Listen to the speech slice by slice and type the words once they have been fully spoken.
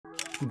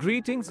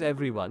Greetings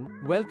everyone,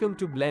 welcome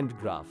to Blend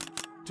Graph.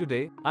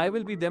 Today, I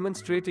will be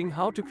demonstrating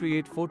how to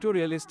create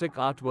photorealistic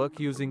artwork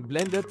using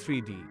Blender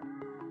 3D.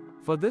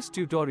 For this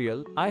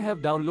tutorial, I have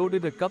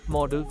downloaded a cup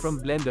model from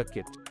Blender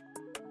Kit.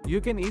 You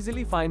can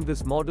easily find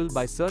this model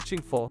by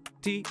searching for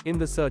T in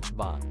the search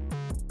bar.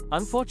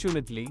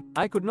 Unfortunately,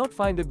 I could not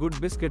find a good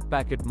biscuit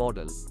packet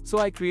model, so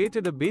I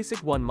created a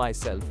basic one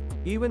myself,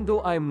 even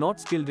though I am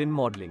not skilled in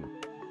modeling.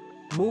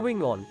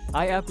 Moving on,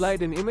 I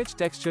applied an image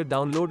texture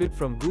downloaded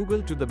from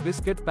Google to the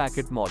biscuit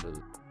packet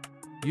model.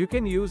 You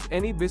can use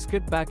any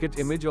biscuit packet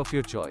image of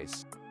your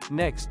choice.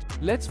 Next,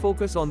 let's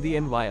focus on the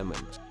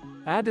environment.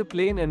 Add a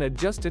plane and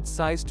adjust its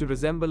size to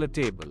resemble a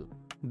table.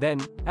 Then,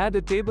 add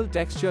a table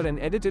texture and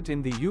edit it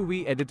in the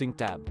UV editing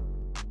tab.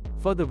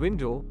 For the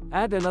window,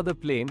 add another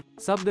plane,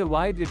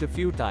 subdivide it a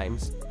few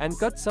times, and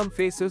cut some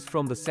faces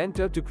from the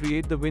center to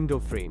create the window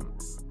frame.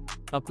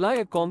 Apply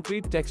a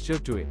concrete texture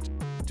to it.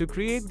 To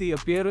create the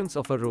appearance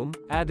of a room,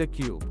 add a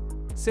cube.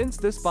 Since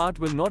this part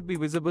will not be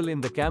visible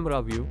in the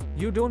camera view,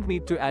 you don't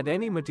need to add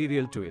any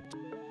material to it.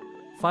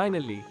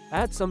 Finally,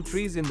 add some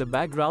trees in the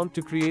background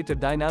to create a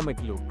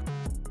dynamic look.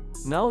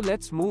 Now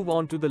let's move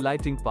on to the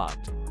lighting part.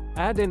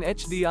 Add an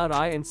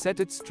HDRI and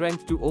set its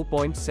strength to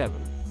 0.7.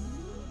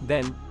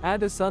 Then,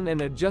 add a sun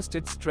and adjust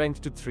its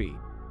strength to 3.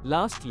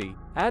 Lastly,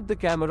 add the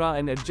camera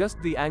and adjust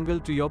the angle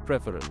to your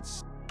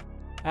preference.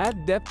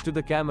 Add depth to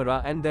the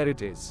camera and there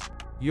it is.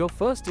 Your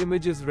first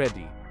image is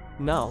ready.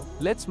 Now,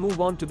 let's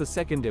move on to the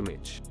second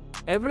image.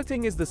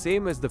 Everything is the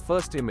same as the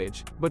first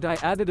image, but I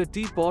added a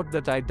teapot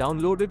that I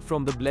downloaded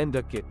from the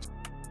Blender kit.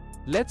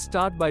 Let's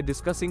start by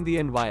discussing the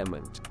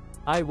environment.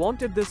 I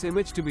wanted this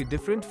image to be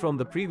different from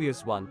the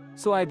previous one,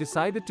 so I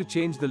decided to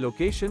change the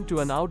location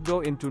to an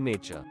outdoor into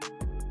nature.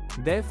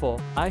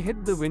 Therefore, I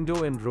hid the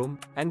window and room,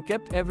 and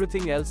kept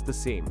everything else the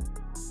same.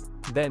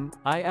 Then,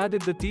 I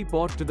added the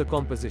teapot to the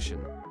composition.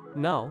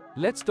 Now,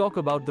 let's talk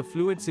about the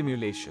fluid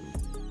simulation.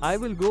 I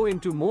will go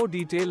into more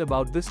detail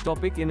about this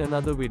topic in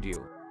another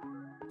video.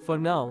 For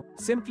now,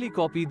 simply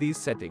copy these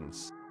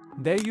settings.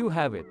 There you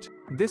have it.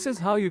 This is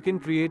how you can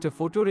create a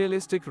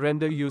photorealistic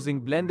render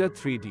using Blender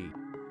 3D.